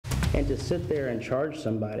And to sit there and charge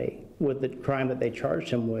somebody with the crime that they charged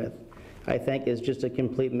him with, I think is just a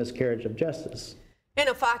complete miscarriage of justice. In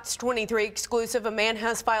a Fox 23 exclusive, a man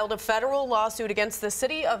has filed a federal lawsuit against the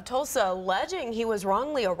city of Tulsa alleging he was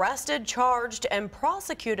wrongly arrested, charged, and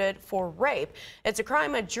prosecuted for rape. It's a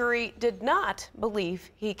crime a jury did not believe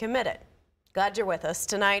he committed. Glad you're with us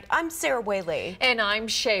tonight. I'm Sarah Whaley. And I'm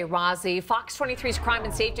Shay Rozzi. Fox 23's crime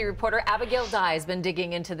and safety reporter Abigail Dye has been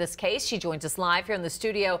digging into this case. She joins us live here in the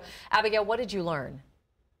studio. Abigail, what did you learn?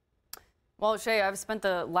 Well, Shay, I've spent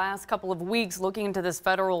the last couple of weeks looking into this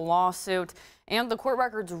federal lawsuit and the court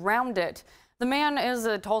records around it. The man is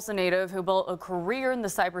a Tulsa native who built a career in the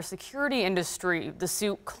cybersecurity industry. The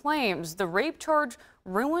suit claims the rape charge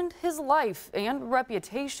ruined his life and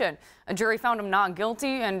reputation. A jury found him not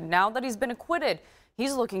guilty, and now that he's been acquitted,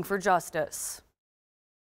 he's looking for justice.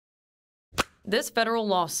 This federal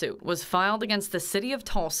lawsuit was filed against the City of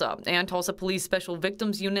Tulsa and Tulsa Police Special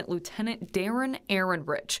Victims Unit Lieutenant Darren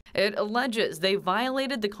Ehrenrich. It alleges they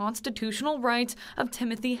violated the constitutional rights of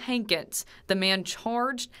Timothy Hankins, the man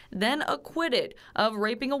charged, then acquitted of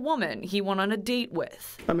raping a woman he went on a date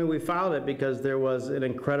with. I mean, we filed it because there was an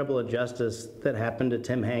incredible injustice that happened to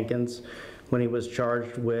Tim Hankins when he was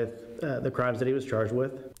charged with the crimes that he was charged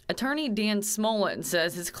with. Attorney Dan Smolin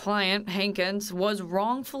says his client, Hankins, was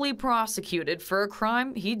wrongfully prosecuted for a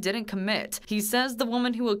crime he didn't commit. He says the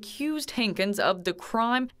woman who accused Hankins of the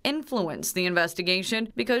crime influenced the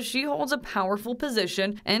investigation because she holds a powerful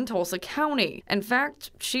position in Tulsa County. In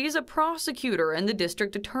fact, she's a prosecutor in the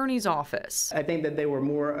district attorney's office. I think that they were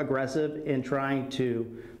more aggressive in trying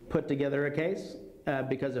to put together a case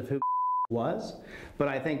because of who was. But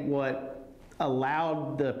I think what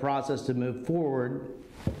allowed the process to move forward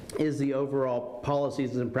is the overall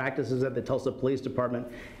policies and practices of the Tulsa Police Department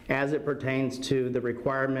as it pertains to the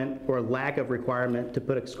requirement or lack of requirement to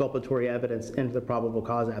put exculpatory evidence into the probable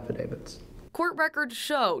cause affidavits. Court records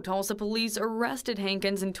show Tulsa police arrested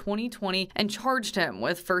Hankins in 2020 and charged him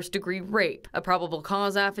with first-degree rape. A probable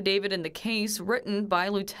cause affidavit in the case, written by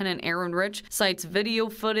Lieutenant Ehrenrich, cites video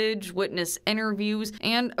footage, witness interviews,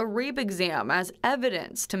 and a rape exam as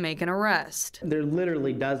evidence to make an arrest. There are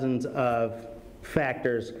literally dozens of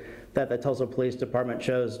factors that the Tulsa Police Department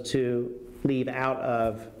chose to leave out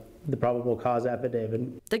of the probable cause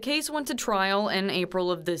affidavit. The case went to trial in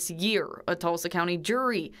April of this year. A Tulsa County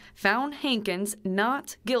jury found Hankins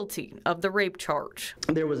not guilty of the rape charge.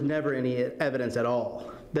 There was never any evidence at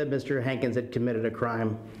all that Mr. Hankins had committed a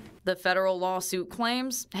crime. The federal lawsuit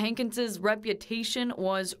claims Hankins's reputation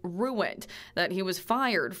was ruined, that he was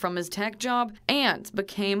fired from his tech job and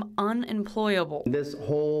became unemployable. This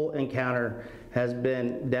whole encounter has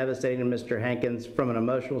been devastating to Mr. Hankins from an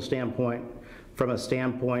emotional standpoint, from a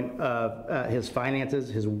standpoint of his finances,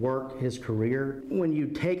 his work, his career. When you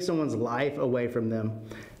take someone's life away from them,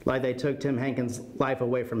 like they took Tim Hankins' life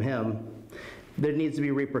away from him, there needs to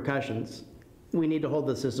be repercussions. We need to hold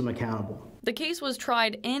the system accountable. The case was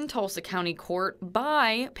tried in Tulsa County Court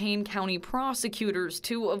by Payne County prosecutors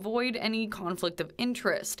to avoid any conflict of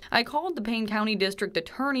interest. I called the Payne County District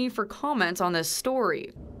Attorney for comments on this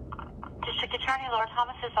story. District Attorney Laura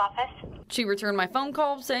Thomas's office. She returned my phone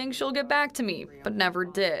call saying she'll get back to me, but never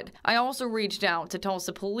did. I also reached out to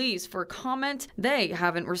Tulsa Police for comment. They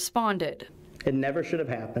haven't responded. It never should have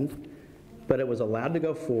happened, but it was allowed to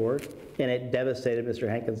go forward, and it devastated Mr.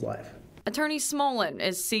 Hankins' life. Attorney Smolin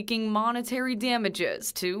is seeking monetary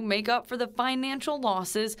damages to make up for the financial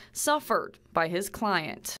losses suffered by his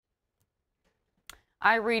client.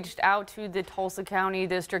 I reached out to the Tulsa County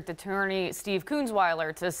District Attorney Steve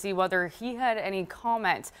Kunzweiler to see whether he had any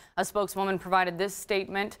comments. A spokeswoman provided this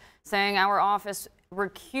statement saying our office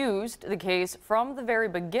recused the case from the very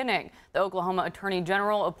beginning. The Oklahoma Attorney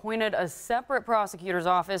General appointed a separate prosecutor's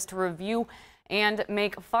office to review and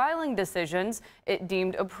make filing decisions it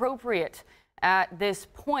deemed appropriate. At this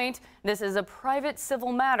point, this is a private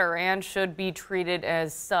civil matter and should be treated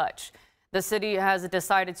as such. The city has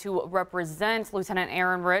decided to represent Lieutenant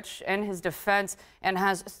Ehrenrich in his defense and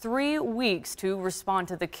has 3 weeks to respond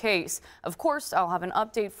to the case. Of course, I'll have an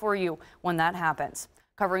update for you when that happens.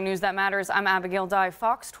 Covering news that matters, I'm Abigail Dye,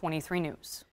 Fox 23 News.